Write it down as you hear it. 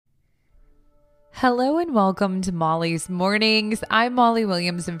Hello and welcome to Molly's Mornings. I'm Molly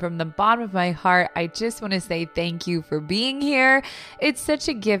Williams, and from the bottom of my heart, I just want to say thank you for being here. It's such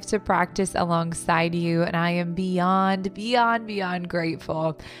a gift to practice alongside you, and I am beyond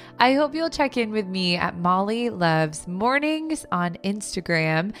grateful. I hope you'll check in with me at Molly Loves Mornings on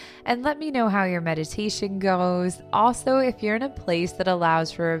Instagram and let me know how your meditation goes. Also, if you're in a place that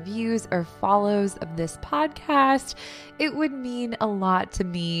allows for reviews or follows of this podcast, it would mean a lot to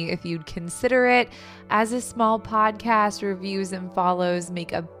me if you'd consider it. As a small podcast, reviews and follows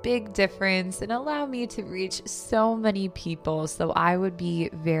make a big difference and allow me to reach so many people, so I would be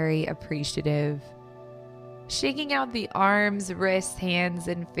very appreciative. Shaking out the arms, wrists, hands,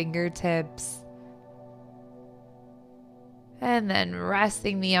 and fingertips. And then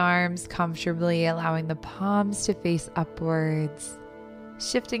resting the arms comfortably, allowing the palms to face upwards.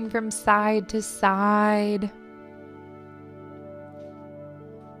 Shifting from side to side.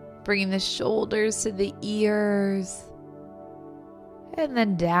 Bringing the shoulders to the ears, and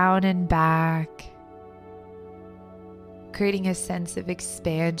then down and back, creating a sense of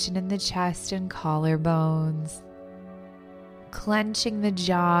expansion in the chest and collarbones, clenching the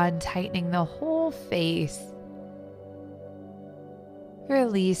jaw and tightening the whole face,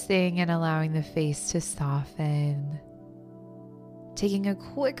 releasing and allowing the face to soften. Taking a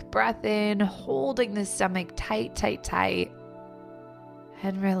quick breath in, holding the stomach tight,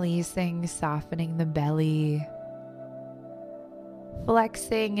 and releasing, softening the belly.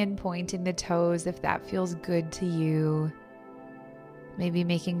 Flexing and pointing the toes if that feels good to you. Maybe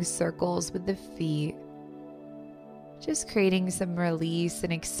making circles with the feet. Just creating some release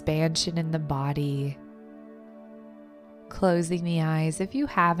and expansion in the body. Closing the eyes if you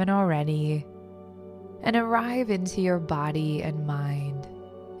haven't already. And arrive into your body and mind,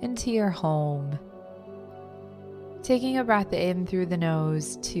 into your home. Taking a breath in through the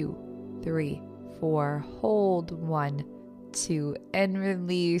nose, 2, 3, 4, hold, 1, 2, and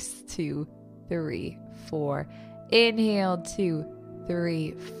release, 2, 3, 4. Inhale, 2,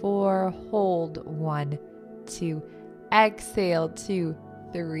 3, 4, hold, 1, 2. Exhale, 2,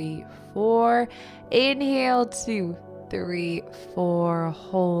 3, 4. Inhale, 2, 3, 4,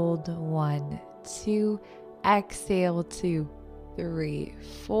 hold, 1, 2. Exhale, 2, 3,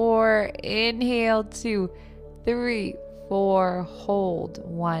 4. Inhale, 2, 3, 4, hold,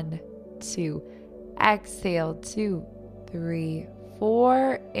 1, 2, exhale, 2, 3,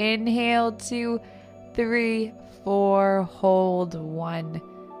 4, inhale, 2, 3, 4, hold, 1,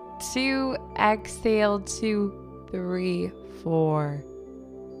 2, exhale, 2, 3, 4.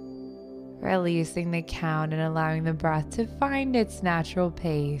 Releasing the count and allowing the breath to find its natural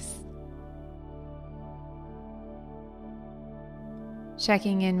pace.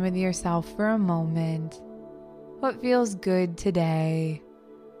 Checking in with yourself for a moment. What feels good today?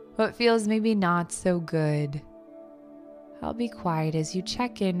 What feels maybe not so good? I'll be quiet as you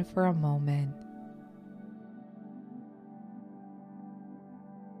check in for a moment.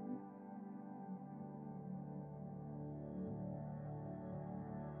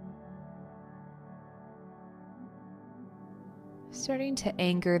 Starting to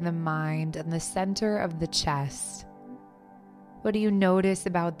anchor the mind in the center of the chest. What do you notice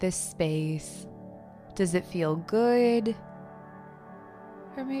about this space? Does it feel good?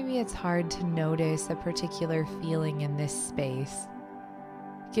 Or maybe it's hard to notice a particular feeling in this space.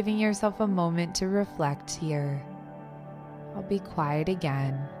 Giving yourself a moment to reflect here. I'll be quiet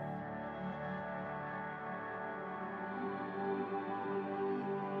again.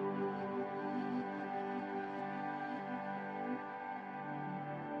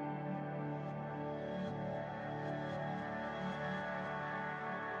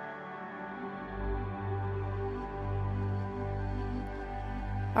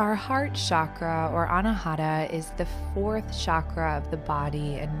 Our heart chakra, or Anahata, is the fourth chakra of the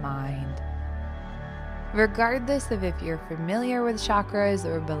body and mind. Regardless of if you're familiar with chakras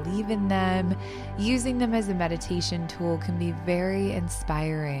or believe in them, using them as a meditation tool can be very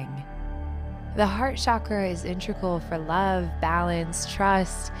inspiring. The heart chakra is integral for love, balance,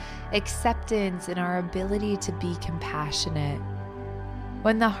 trust, acceptance, and our ability to be compassionate.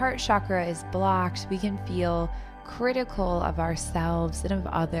 When the heart chakra is blocked, we can feel critical of ourselves and of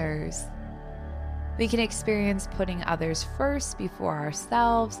others. We can experience putting others first before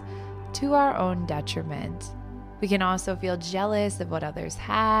ourselves to our own detriment. We can also feel jealous of what others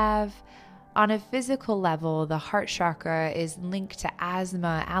have. On a physical level, the heart chakra is linked to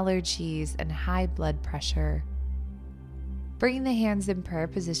asthma, allergies, and high blood pressure. Bringing the hands in prayer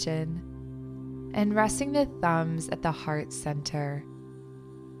position and resting the thumbs at the heart center.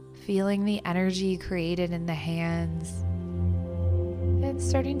 Feeling the energy created in the hands and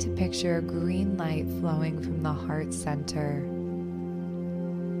starting to picture a green light flowing from the heart center.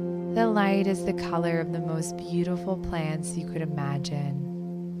 The light is the color of the most beautiful plants you could imagine.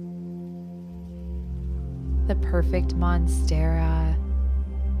 The perfect monstera,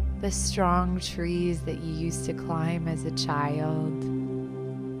 the strong trees that you used to climb as a child,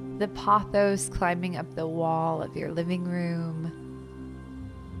 the pothos climbing up the wall of your living room.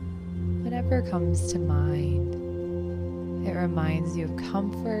 Whatever comes to mind, it reminds you of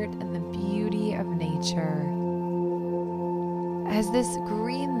comfort and the beauty of nature. As this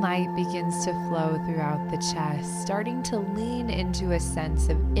green light begins to flow throughout the chest, starting to lean into a sense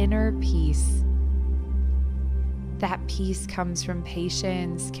of inner peace. That peace comes from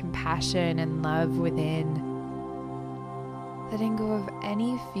patience, compassion, and love within. Letting go of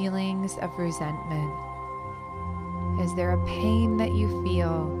any feelings of resentment. Is there a pain that you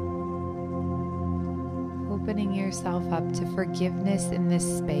feel? Opening yourself up to forgiveness in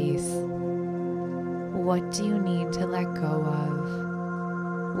this space. What do you need to let go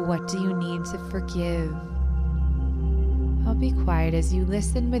of? What do you need to forgive? I'll be quiet as you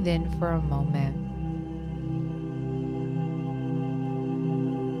listen within for a moment.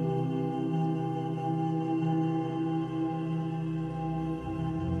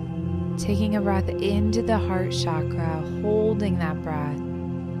 Taking a breath into the heart chakra, holding that breath,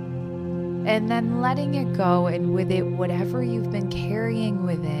 and then letting it go, and with it, whatever you've been carrying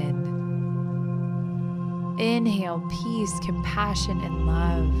within. Inhale peace, compassion, and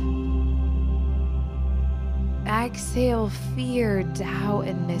love. Exhale fear, doubt,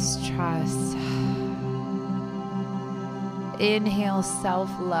 and mistrust. Inhale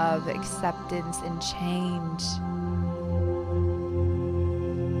self-love, acceptance, and change.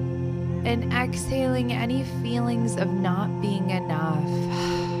 And exhaling any feelings of not being enough.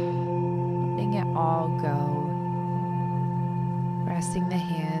 Letting it all go. Resting the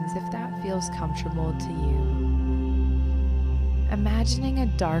hands if that feels comfortable to you. Imagining a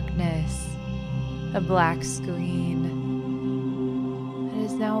darkness, a black screen that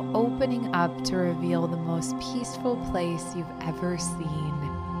is now opening up to reveal the most peaceful place you've ever seen.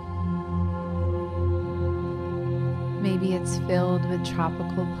 Maybe it's filled with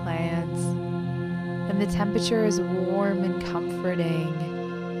tropical plants and the temperature is warm and comforting.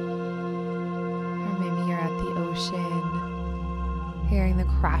 Or maybe you're at the ocean, hearing the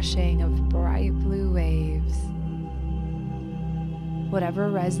crashing of bright blue waves. Whatever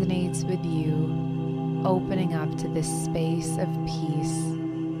resonates with you, opening up to this space of peace.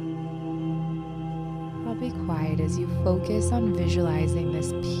 I'll be quiet as you focus on visualizing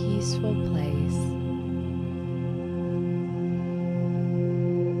this peaceful place.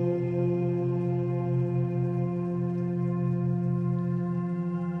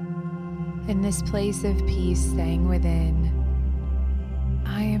 In this place of peace, staying within,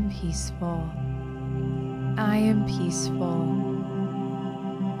 I am peaceful. I am peaceful.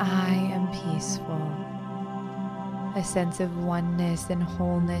 I am peaceful. A sense of oneness and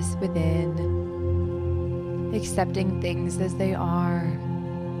wholeness within, accepting things as they are,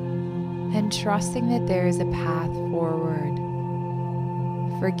 and trusting that there is a path forward,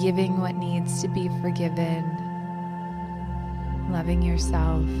 forgiving what needs to be forgiven, loving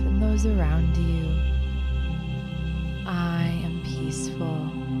yourself and those around you. I am peaceful.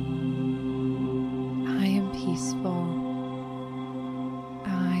 I am peaceful.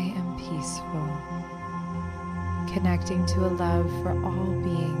 I am peaceful. Connecting to a love for all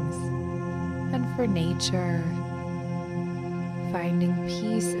beings and for nature. Finding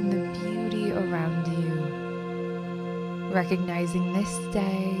peace in the beauty around you. Recognizing this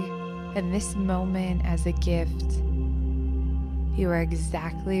day and this moment as a gift. You are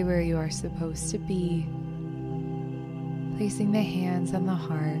exactly where you are supposed to be. Placing the hands on the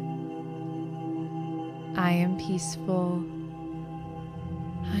heart. I am peaceful.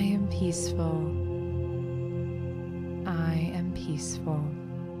 I am peaceful. I am peaceful.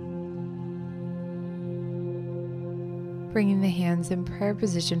 Bringing the hands in prayer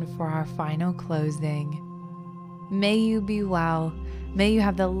position for our final closing. May you be well. May you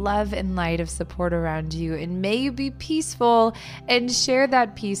have the love and light of support around you, and may you be peaceful and share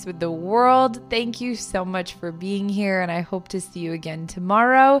that peace with the world. Thank you so much for being here, and I hope to see you again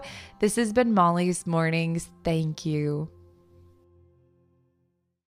tomorrow. This has been Molly's Mornings. Thank you.